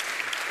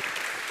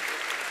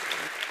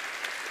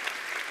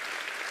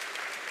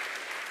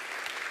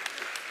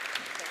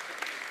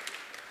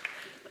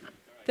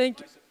 Thank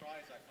you.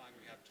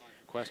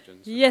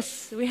 Questions.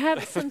 Yes, we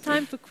have some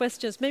time for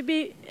questions.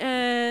 Maybe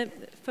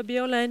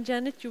Fabiola and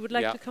Janet, you would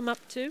like to come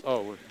up too?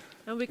 Oh,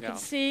 and we can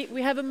see,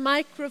 we have a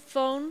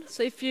microphone,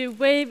 so if you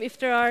wave, if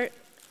there are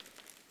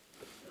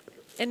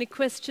any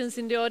questions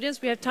in the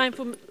audience, we have time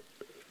for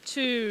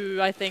 2,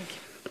 I think.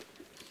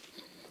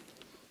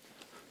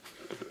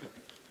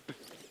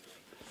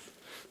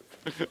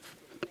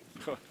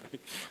 All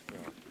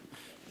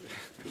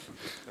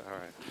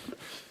right.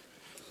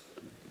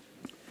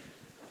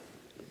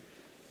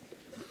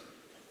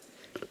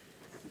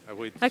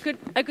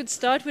 I could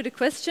start with a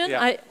question.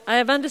 Yeah. I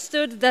have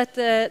understood that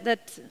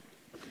that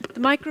the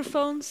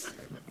microphones.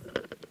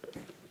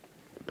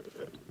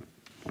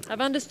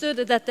 I've understood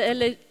that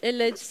the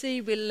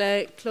LHC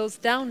will close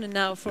down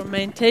now for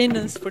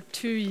maintenance for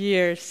 2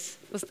 years.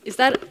 Is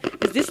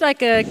this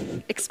like a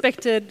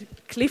expected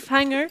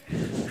cliffhanger?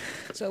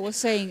 So I was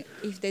saying,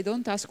 if they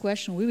don't ask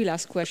questions, we will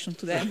ask questions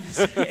to them.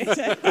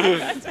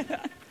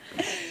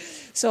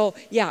 So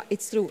yeah,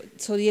 it's true.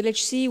 So the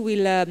LHC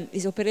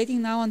is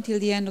operating now until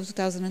the end of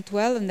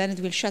 2012, and then it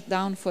will shut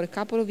down for a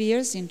couple of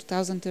years in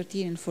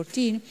 2013 and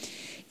 14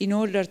 in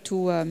order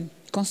to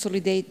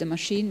consolidate the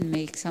machine,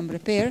 make some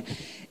repair,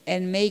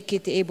 and make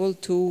it able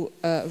to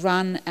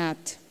run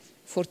at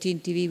 14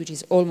 TeV, which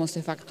is almost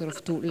a factor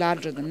of 2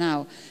 larger than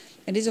now.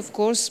 And this, of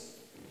course,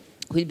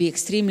 will be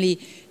extremely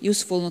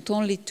useful not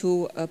only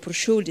to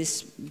pursue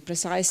these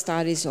precise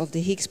studies of the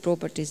Higgs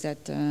properties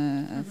that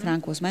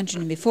Frank was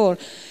mentioning before,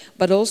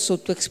 but also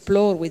to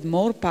explore with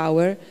more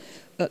power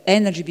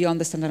energy beyond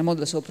the standard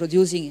model, so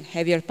producing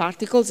heavier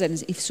particles.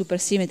 And if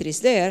supersymmetry is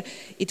there,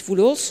 it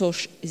will also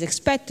is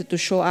expected to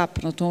show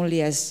up not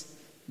only as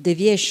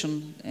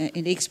deviation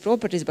in the Higgs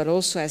properties, but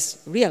also as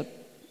real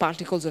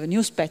particles of a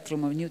new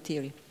spectrum, of a new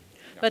theory.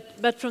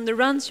 But from the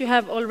runs you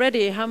have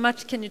already, how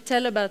much can you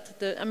tell about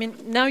the? I mean,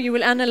 now you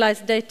will analyze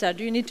data.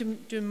 Do you need to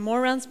do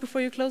more runs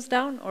before you close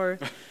down, or?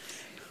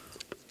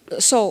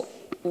 So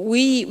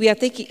we are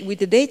taking with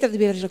the data that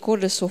we have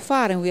recorded so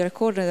far, and we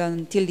recorded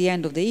until the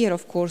end of the year.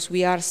 Of course,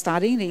 we are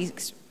studying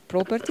these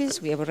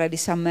properties. We have already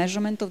some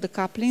measurement of the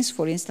couplings.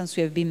 For instance,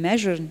 we have been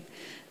measuring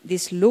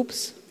these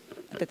loops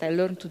that I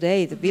learned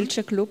today, the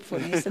Wilczek loop, for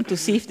instance, to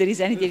see if there is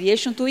any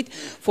deviation to it.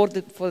 For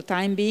the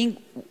time being,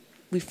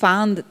 we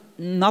found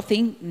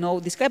nothing, no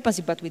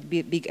discrepancy, but with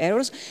big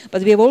errors.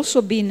 But we have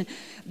also been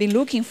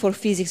looking for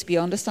physics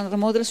beyond the standard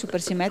model,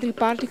 supersymmetric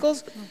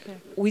particles. Okay.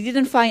 We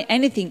didn't find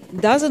anything.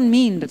 Doesn't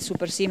mean that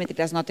supersymmetry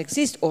does not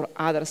exist or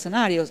other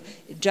scenarios.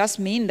 It just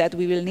means that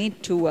we will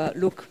need to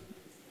look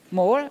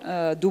more,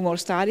 do more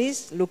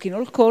studies, look in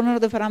all corners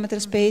of the parameter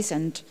space,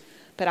 and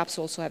perhaps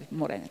also have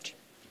more energy.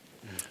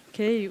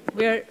 Okay,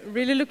 we are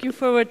really looking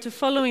forward to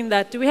following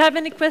that. Do we have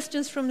any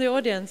questions from the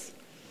audience?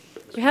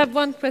 We have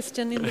one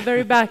question in the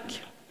very back.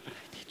 I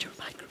need your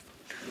microphone.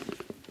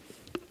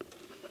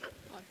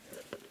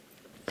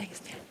 Thanks,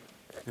 Dan.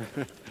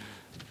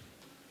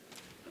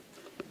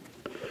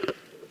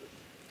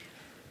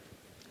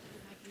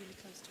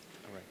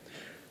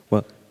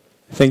 Well,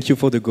 thank you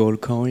for the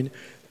gold coin.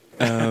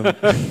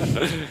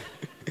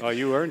 Oh,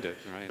 you earned it,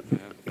 right?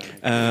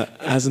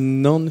 As a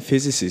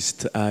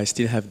non-physicist, I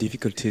still have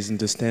difficulties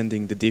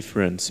understanding the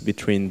difference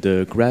between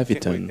the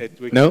graviton.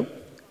 No?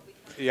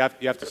 You have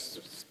to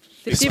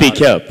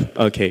speak up.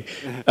 Okay.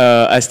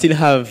 I still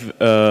have.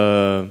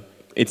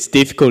 It's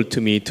difficult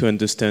to me to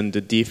understand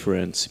the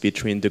difference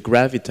between the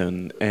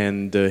graviton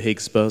and the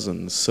Higgs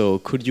boson. So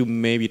could you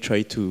maybe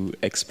try to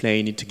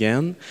explain it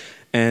again?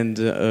 And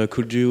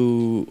could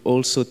you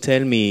also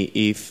tell me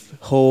if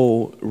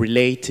how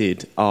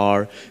related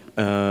are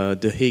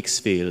the Higgs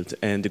field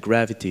and the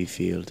gravity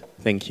field?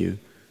 Thank you.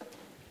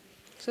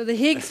 So the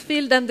Higgs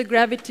field and the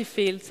gravity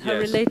fields, how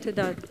related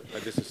are they?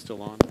 This is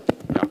still on?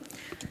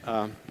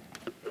 Yeah.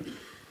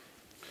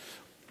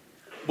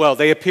 Well,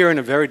 they appear in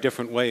a very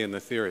different way in the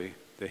theory,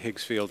 the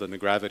Higgs field and the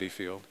gravity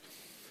field.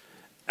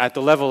 At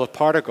the level of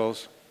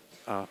particles,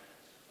 the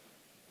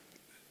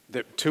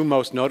two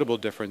most notable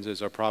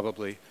differences are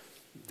probably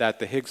that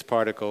the Higgs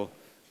particle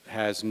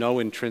has no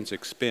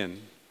intrinsic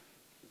spin,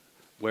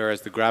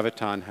 whereas the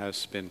graviton has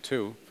spin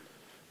too.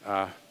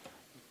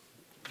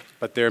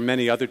 But there are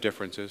many other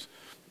differences.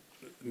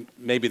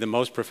 Maybe the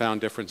most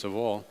profound difference of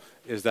all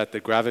is that the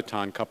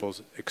graviton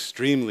couples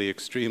extremely,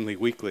 extremely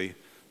weakly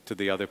to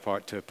the other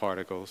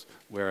particles,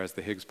 whereas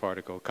the Higgs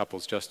particle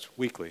couples just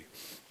weakly.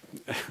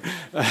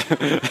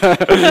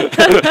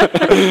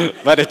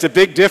 But it's a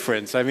big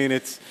difference. I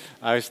mean,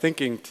 I was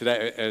thinking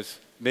today, as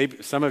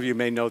maybe some of you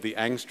may know the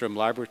Angstrom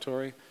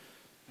laboratory,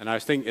 and I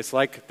was thinking it's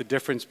like the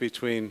difference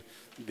between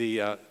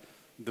the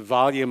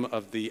volume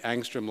of the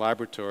Angstrom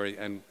laboratory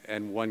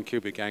and 1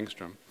 cubic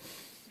angstrom.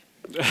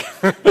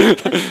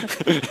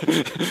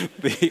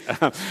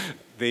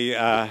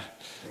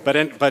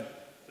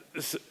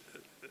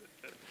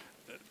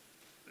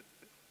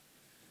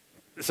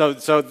 So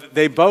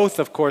they both,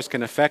 of course,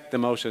 can affect the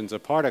motions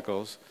of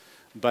particles,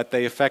 but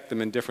they affect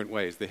them in different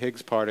ways. The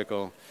Higgs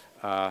particle,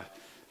 well,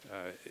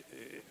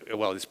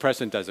 is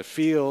present as a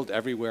field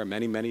everywhere,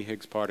 many, many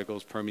Higgs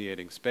particles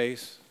permeating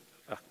space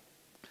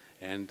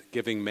and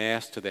giving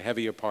mass to the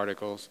heavier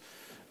particles.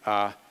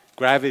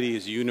 Gravity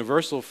is a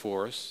universal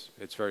force.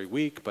 It's very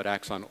weak, but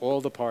acts on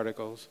all the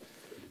particles.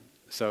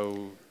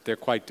 So they're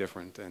quite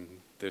different, and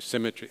there's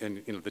symmetry.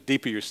 And the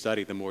deeper you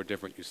study, the more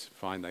different you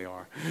find they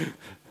are.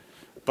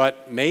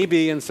 But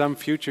maybe in some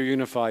future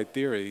unified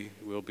theory,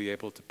 we'll be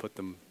able to put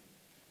them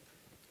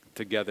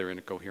together in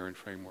a coherent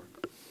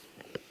framework.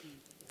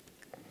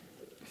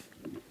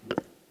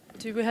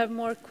 Do we have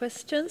more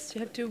questions?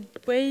 You have to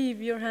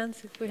wave your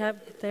hands if we have.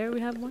 There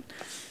we have one.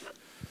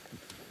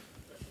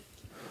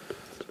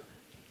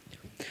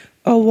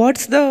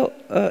 What's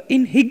the,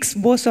 in Higgs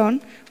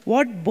boson,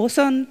 what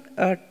boson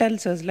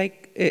tells us?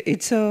 Like,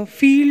 it's a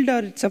field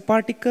or it's a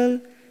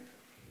particle?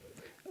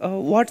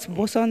 What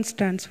boson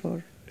stands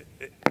for?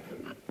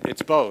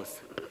 It's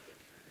both.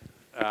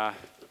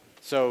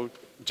 So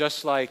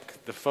just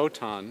like the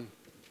photon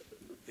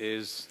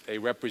is a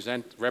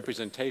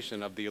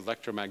representation of the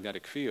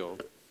electromagnetic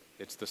field,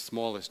 it's the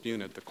smallest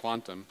unit, the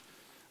quantum.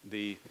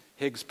 The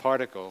Higgs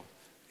particle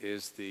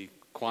is the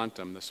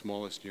quantum, the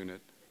smallest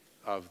unit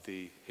of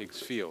the Higgs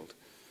field.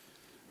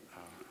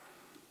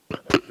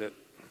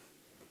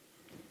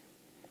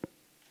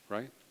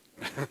 Right?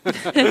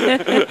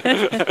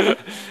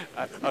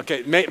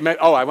 Okay.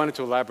 Oh, I wanted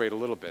to elaborate a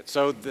little bit.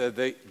 So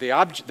the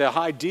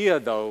idea,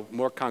 though,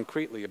 more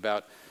concretely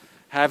about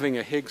having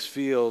a Higgs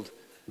field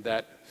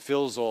that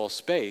fills all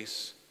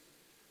space,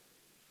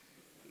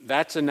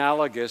 that's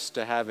analogous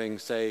to having,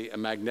 say, a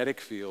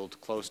magnetic field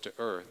close to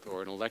Earth,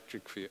 or an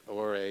electric field,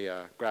 or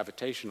a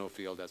gravitational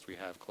field as we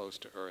have close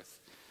to Earth,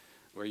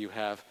 where you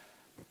have,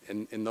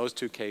 in those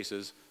two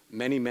cases,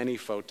 many, many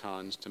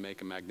photons to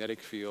make a magnetic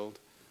field,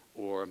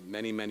 or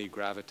many, many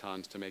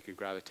gravitons to make a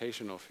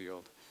gravitational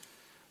field.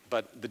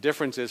 But the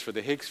difference is, for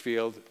the Higgs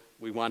field,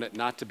 we want it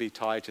not to be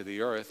tied to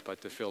the Earth,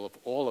 but to fill up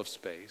all of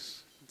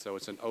space. So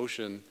it's an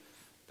ocean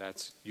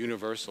that's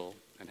universal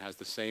and has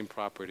the same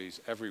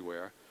properties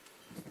everywhere.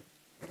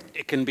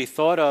 It can be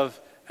thought of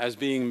as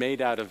being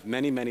made out of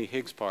many, many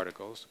Higgs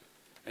particles.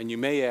 And you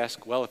may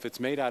ask, well, if it's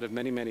made out of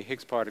many, many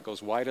Higgs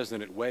particles, why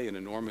doesn't it weigh an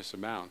enormous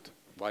amount?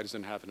 Why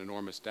doesn't it have an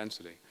enormous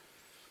density?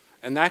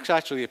 And that's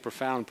actually a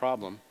profound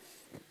problem.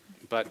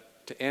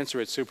 But to answer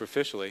it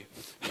superficially,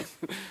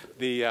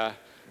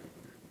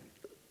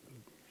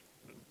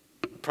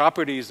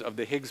 properties of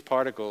the Higgs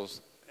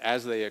particles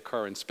as they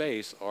occur in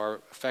space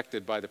are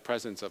affected by the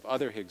presence of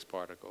other Higgs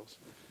particles.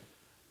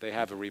 They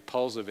have a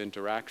repulsive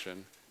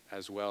interaction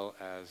as well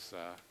as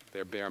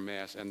their bare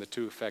mass, and the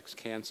two effects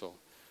cancel.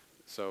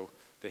 So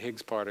the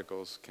Higgs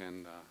particles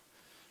can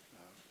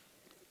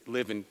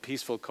live in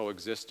peaceful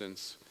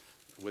coexistence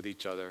with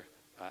each other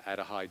at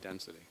a high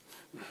density.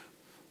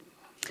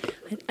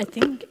 I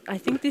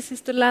think this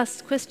is the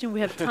last question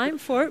we have time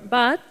for,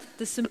 but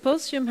the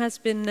symposium has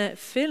been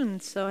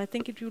filmed, so I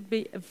think it will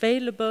be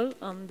available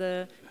on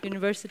the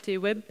university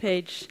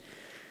webpage.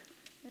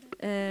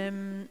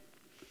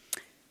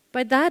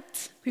 By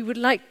that, we would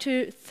like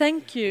to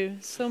thank you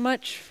so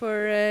much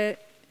for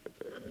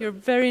your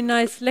very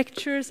nice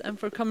lectures and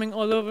for coming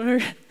all over,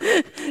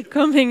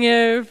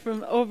 coming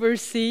from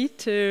overseas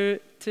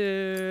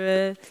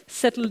to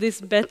settle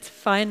this bet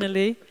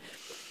finally.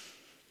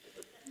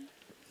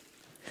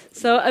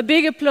 So a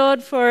big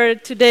applaud for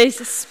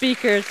today's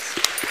speakers.